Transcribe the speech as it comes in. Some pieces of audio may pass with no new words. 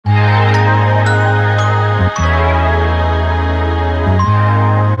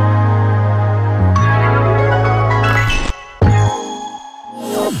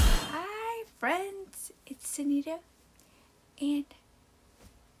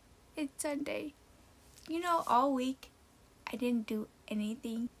it's Sunday. You know, all week I didn't do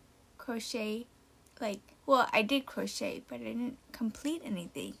anything crochet. Well, I did crochet, but I didn't complete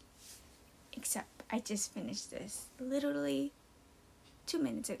anything. Except I just finished this literally 2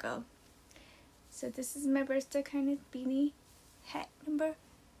 minutes ago. So this is my birthday kind of beanie hat number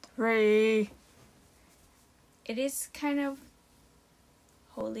 3. It is kind of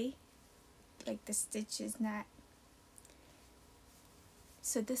holy. Like the stitch is not.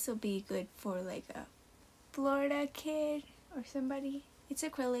 So this will be good for like a Florida kid or somebody. It's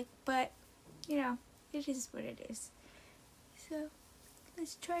acrylic, but you know, it is what it is. So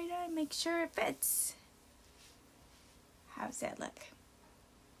let's try it on and make sure it fits. How's that look?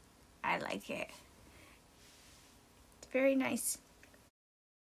 I like it. It's very nice.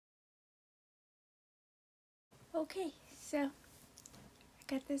 Okay, so I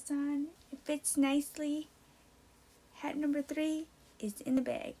got this on. It fits nicely. Hat number 3 is in the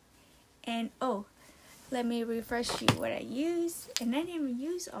bag. And oh, let me refresh you what I used. And I didn't even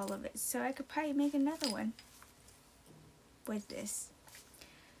use all of it, so I could probably make another one with this.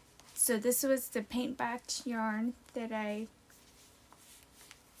 So this was the paint box yarn that I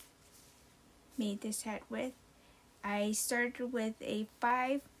made this hat with. I started with a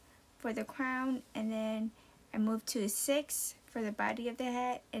 5 for the crown, and then I moved to a 6 for the body of the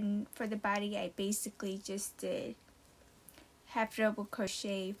hat. And for the body, I basically just did half double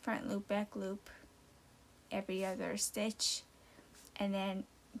crochet, front loop, back loop, every other stitch, and then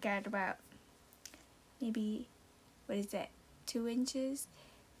got about maybe, 2 inches,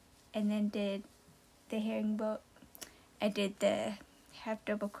 and then did the herringbone. I did the half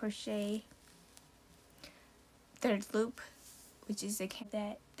double crochet, third loop, which is the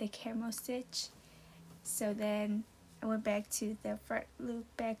camo stitch. So then I went back to the front loop,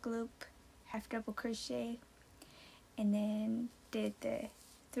 back loop, half double crochet, and then did the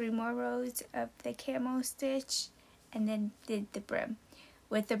 3 more rows of the camo stitch, and then did the brim.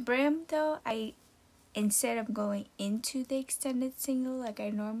 With the brim though, instead of going into the extended single like I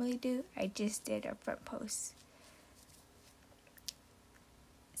normally do, I just did a front post.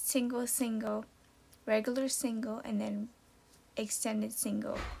 Single, single, regular single, and then extended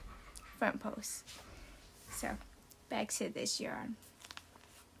single, front post. So back to this yarn.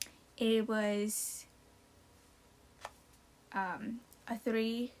 It was a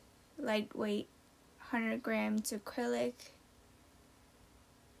 3 lightweight 100 grams acrylic,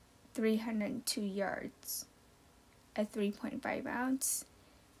 302 yards, a 3.5 ounce,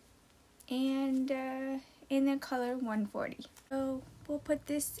 and in the color 140. So we'll put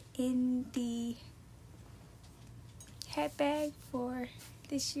this in the hat bag for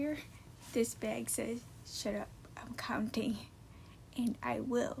this year. This bag says, "Shut up, I'm counting," and I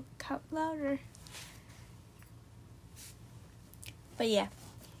will count louder. But yeah,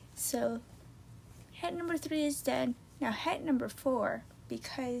 so hat number 3 is done. Now hat number 4,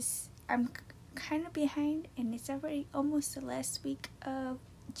 because I'm kind of behind and it's already almost the last week of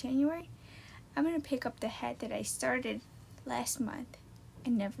January, I'm going to pick up the hat that I started last month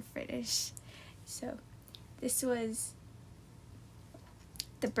and never finished. So this was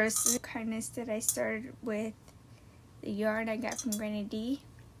the burst of kindness that I started with the yarn I got from Granny D,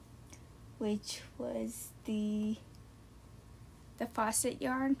 which was the faucet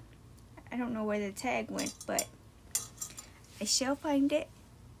yarn. I don't know where the tag went, but I shall find it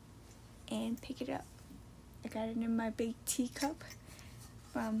and pick it up. I got it in my big teacup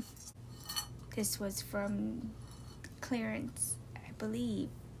this was from clearance, I believe,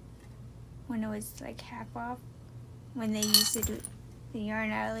 when it was like half off, when they used to do the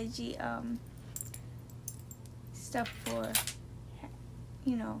Yarnology stuff for,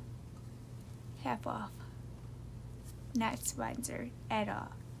 you know, half off. Not sponsored at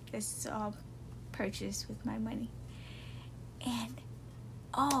all. This is all purchased with my money. And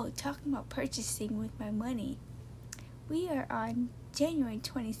oh, talking about purchasing with my money, we are on January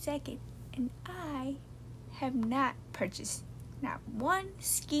 22nd and I have not purchased not one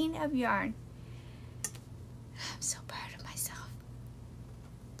skein of yarn. I'm so proud of myself.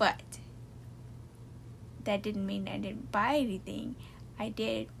 But that didn't mean I didn't buy anything. I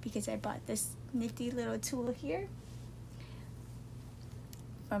did, because I bought this nifty little tool here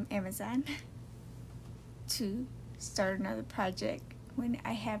from Amazon to start another project when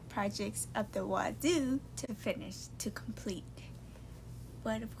I have projects up the wazoo to finish, to complete.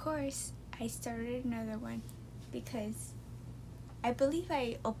 But of course, I started another one because I believe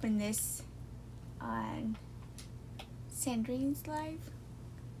I opened this on Sandrine's Live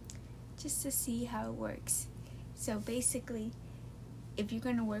just to see how it works. So basically, if you're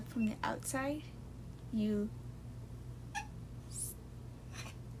going to work from the outside, you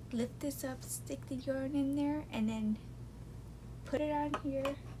lift this up, stick the yarn in there, and then put it on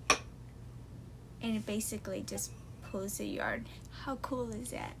here, and it basically just pulls the yarn. How cool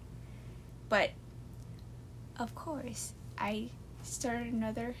is that? But of course, I started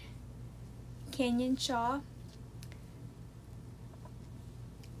another canyon shawl,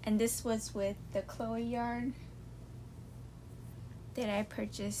 and this was with the Chloe yarn that I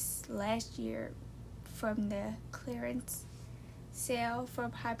purchased last year from the clearance sale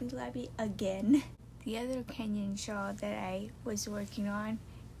from Hobby Lobby again. The other canyon shawl that I was working on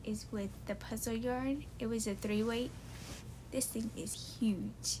is with the puzzle yarn. It was a 3-weight. This thing is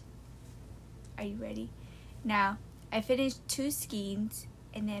huge. Are you ready? Now, I finished 2 skeins,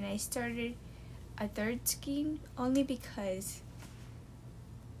 and then I started a 3rd skein only because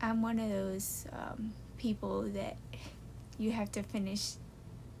I'm one of those people that you have to finish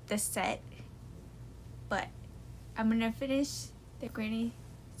the set. But I'm gonna finish the granny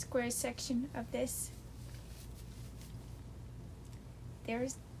square section of this.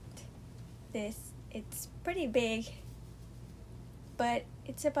 There's this. It's pretty big, but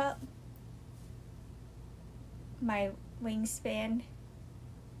it's about my wingspan.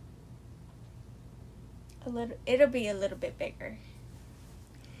 It'll be a little bit bigger.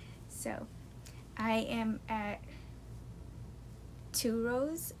 So I am at 2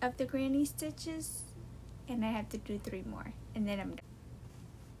 rows of the granny stitches, and I have to do 3 more, and then I'm done.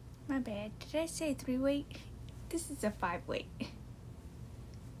 My bad, did I say 3-weight? This is a 5-weight.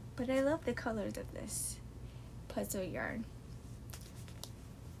 But I love the colors of this puzzle yarn.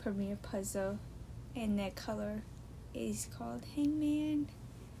 Premier Puzzle, and that color is called Hangman.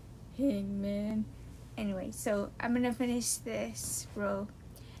 Anyway, so I'm gonna finish this row,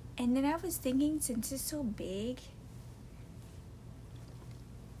 and then I was thinking, since it's so big,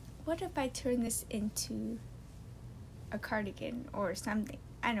 what if I turn this into a cardigan or something?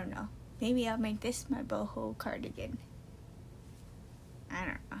 I don't know. Maybe I'll make this my boho cardigan. I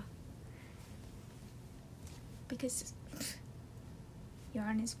don't know. Because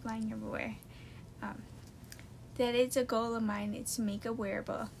yarn is flying everywhere. That is a goal of mine, is to make a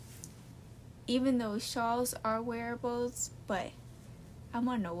wearable. Even though shawls are wearables, but I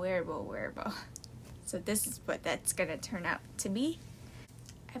want a wearable. So this is what that's gonna turn out to be.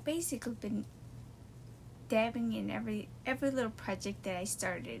 I've basically been dabbing in every little project that I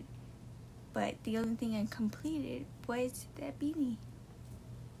started, but the only thing I completed was that beanie.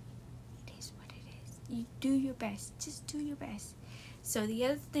 It is what it is. You do your best. Just do your best. So the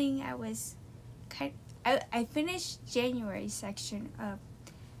other thing I finished January section of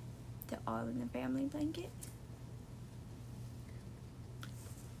the All in the Family blanket.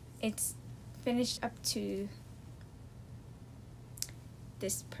 It's finished up to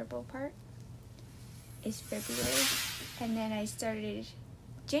this purple part. Is February, and then I started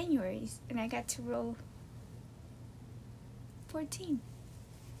January's, and I got to row 14.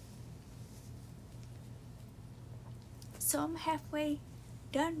 So I'm halfway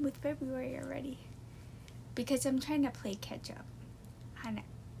done with February already, because I'm trying to play catch up.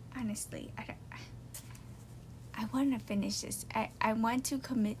 Honestly, I want to finish this. I want to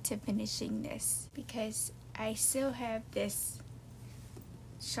commit to finishing this, because I still have this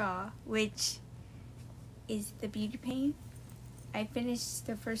shawl, which is the beauty paint. I finished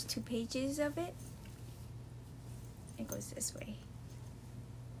the first 2 pages of it. It goes this way.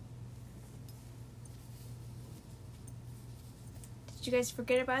 Did you guys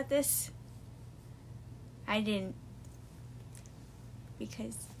forget about this? I didn't,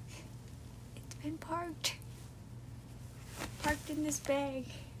 because it's been parked in this bag.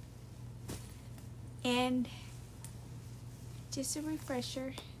 And just a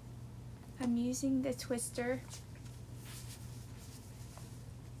refresher, I'm using the twister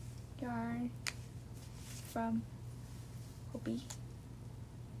yarn from Hobby.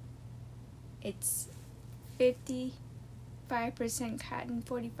 It's 55% cotton,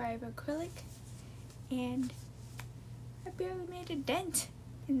 45 acrylic, and I barely made a dent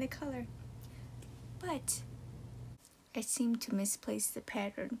in the color. But I seem to misplace the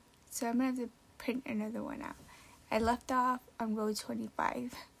pattern, so I'm gonna have to print another one out. I left off on row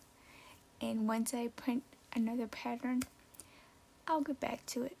 25, and once I print another pattern, I'll get back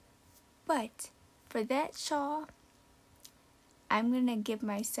to it. But for that shawl, I'm gonna give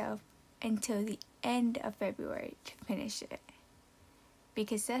myself until the end of February to finish it,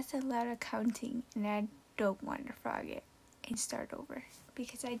 because that's a lot of counting, and I don't want to frog it and start over,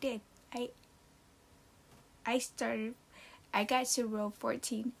 because I did. I got to row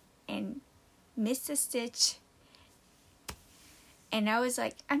 14 and missed a stitch, and I was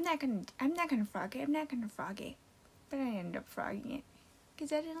like, I'm not gonna frog it, but I ended up frogging it,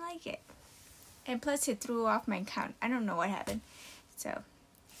 because I didn't like it. And plus it threw off my count. I don't know what happened. So,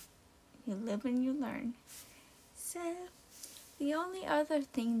 you live and you learn. So, the only other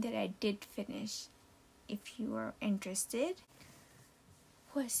thing that I did finish, if you are interested,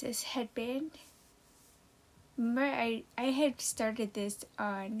 was this headband. Remember, I had started this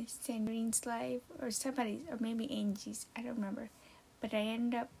on Sandrine's Live, or somebody's, or maybe Angie's, I don't remember. But I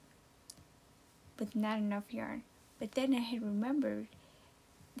ended up with not enough yarn. But then I had remembered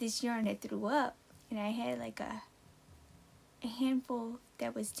this yarn I threw up, and I had like a handful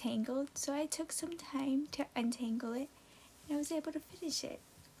that was tangled, so I took some time to untangle it, and I was able to finish it.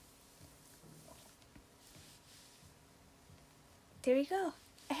 There you go.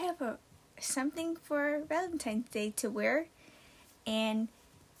 I have something for Valentine's Day to wear, and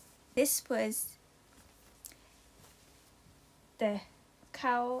this was the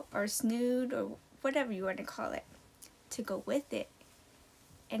cowl or snood or whatever you want to call it to go with it.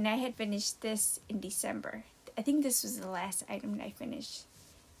 And I had finished this in December. I think this was the last item that I finished.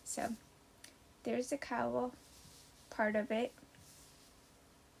 So there's the cowl part of it.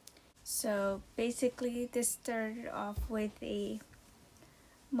 So basically this started off with a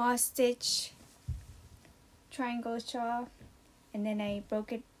moss stitch triangle shawl, and then I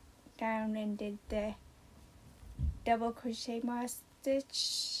broke it down and did the double crochet moss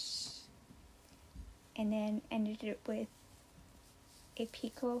stitch, and then ended it with a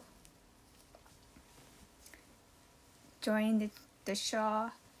picot, joined the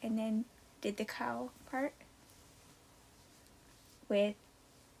shawl, and then did the cowl part with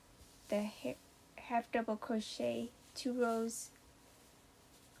the half double crochet 2 rows,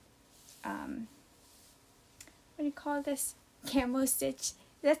 what do you call this, camo stitch.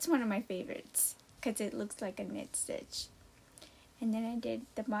 That's one of my favorites because it looks like a knit stitch. And then I did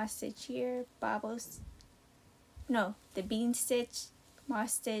the moss stitch here, the bean stitch,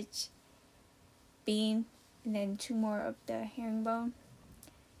 moss stitch, bean, and then 2 more of the herringbone,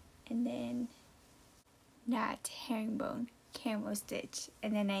 and then not herringbone, camo stitch.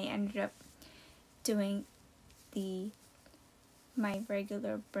 And then I ended up doing my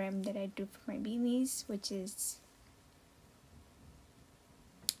regular brim that I do for my beanies, which is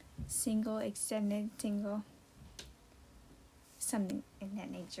single, extended, single, something in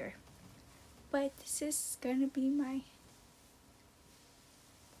that nature. But this is gonna be my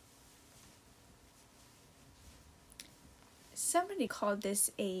somebody called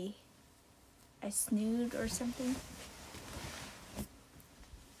this a snood or something,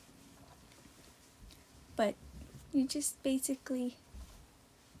 but you just basically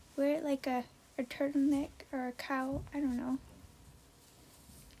wear it like a turtleneck or a cowl. I don't know,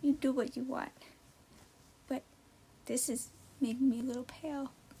 you do what you want, but this is making me a little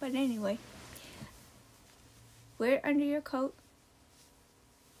pale. But anyway, wear it under your coat.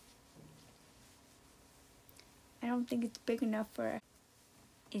 I don't think it's big enough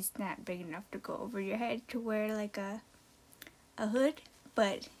it's not big enough to go over your head to wear like a hood,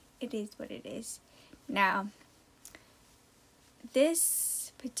 but it is what it is. Now,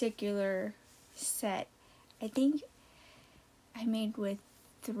 this particular set, I think I made with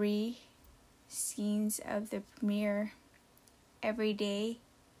 3 skeins of the Premier Everyday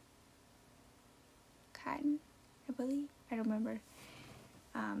cotton, I believe. I don't remember.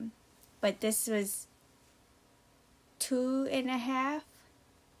 But this was 2.5,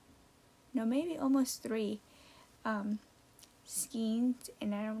 no, maybe almost 3 skeins,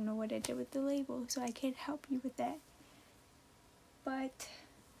 and I don't know what I did with the label, so I can't help you with that. But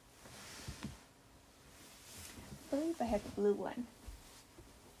I believe I have the blue one.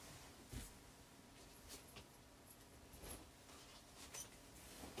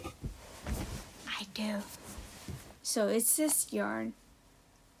 I do. So it's this yarn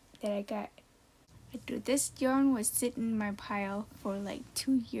that I got. This yarn was sitting in my pile for like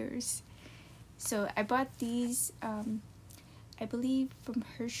 2 years. So I bought these, I believe from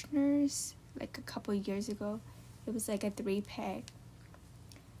Hirschner's like a couple years ago. It was like a 3-pack.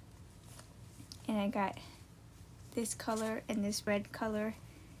 And I got this color and this red color.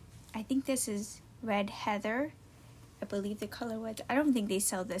 I think this is Red Heather. I believe the color was. I don't think they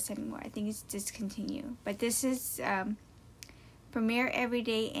sell this anymore. I think it's discontinued. But this is Premier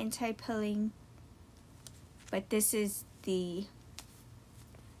Everyday Anti-Pilling. But this is the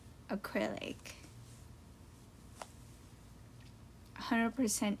acrylic.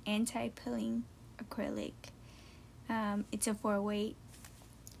 100% anti-pilling acrylic. It's a 4-weight.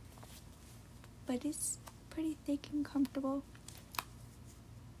 But it's pretty thick and comfortable.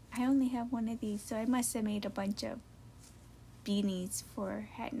 I only have one of these, so I must have made a bunch of beanies for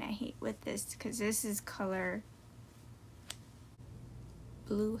Hat and I Hate with this, because this is color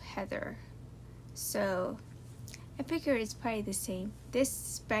blue heather. So I figure it's probably the same. This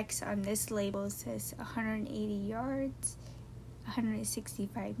specs on this label says 180 yards,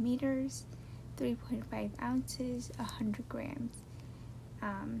 165 meters, 3.5 ounces, 100 grams.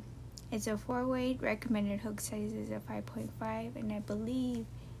 It's a 4-weight. Recommended hook size is a 5.5, and I believe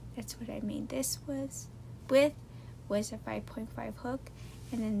that's what I made this was a 5.5 hook.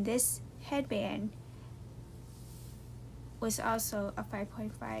 And then this headband was also a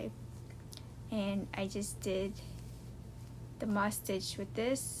 5.5, and I just did the moss stitch with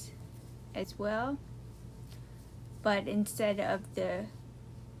this as well, but instead of the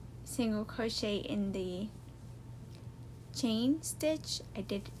single crochet in the chain stitch, I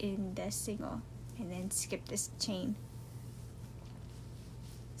did it in the single and then skip this chain.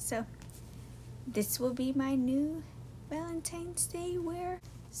 So this will be my new Valentine's Day wear.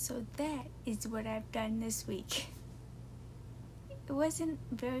 So that is what I've done this week. It wasn't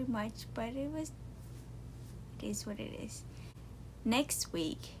very much, but it is what it is. Next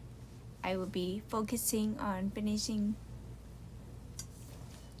week, I will be focusing on finishing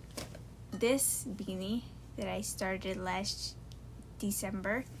this beanie that I started last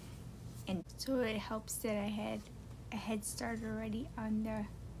December, and so it helps that I had a head start already on the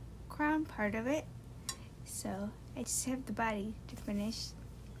crown part of it. So I just have the body to finish.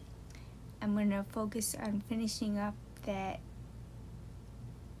 I'm gonna focus on finishing up that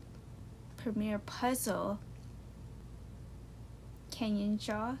Premier Puzzle canyon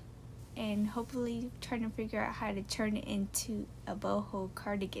shawl, and hopefully trying to figure out how to turn it into a boho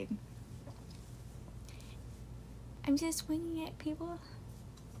cardigan. I'm just winging it, people.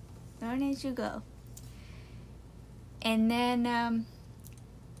 Learn as you go. And then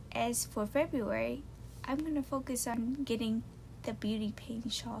as for February, I'm gonna focus on getting the beauty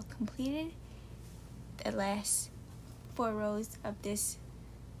paint shawl completed. The last 4 rows of this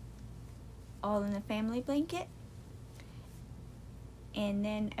all in the family blanket. And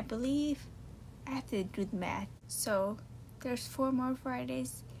then I believe I have to do the math. So there's 4 more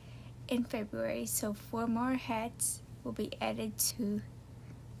Fridays in February, so 4 more hats will be added to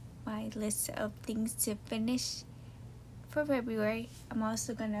my list of things to finish for February. I'm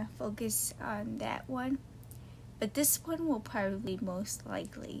also gonna focus on that one, but this one will probably most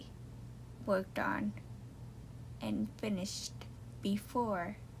likely worked on and finished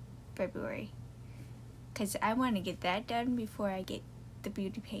before February, because I want to get that done before I get the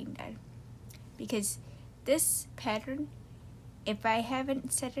beauty paint done. Because this pattern, if I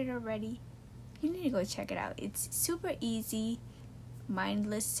haven't said it already, you need to go check it out. It's super easy,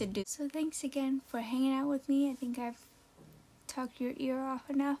 mindless to do. So thanks again for hanging out with me. I think I've talked your ear off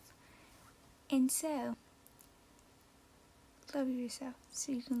enough. And so, love yourself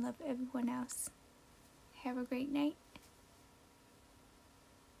so you can love everyone else. Have a great night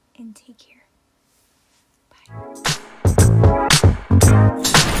and take care. Bye.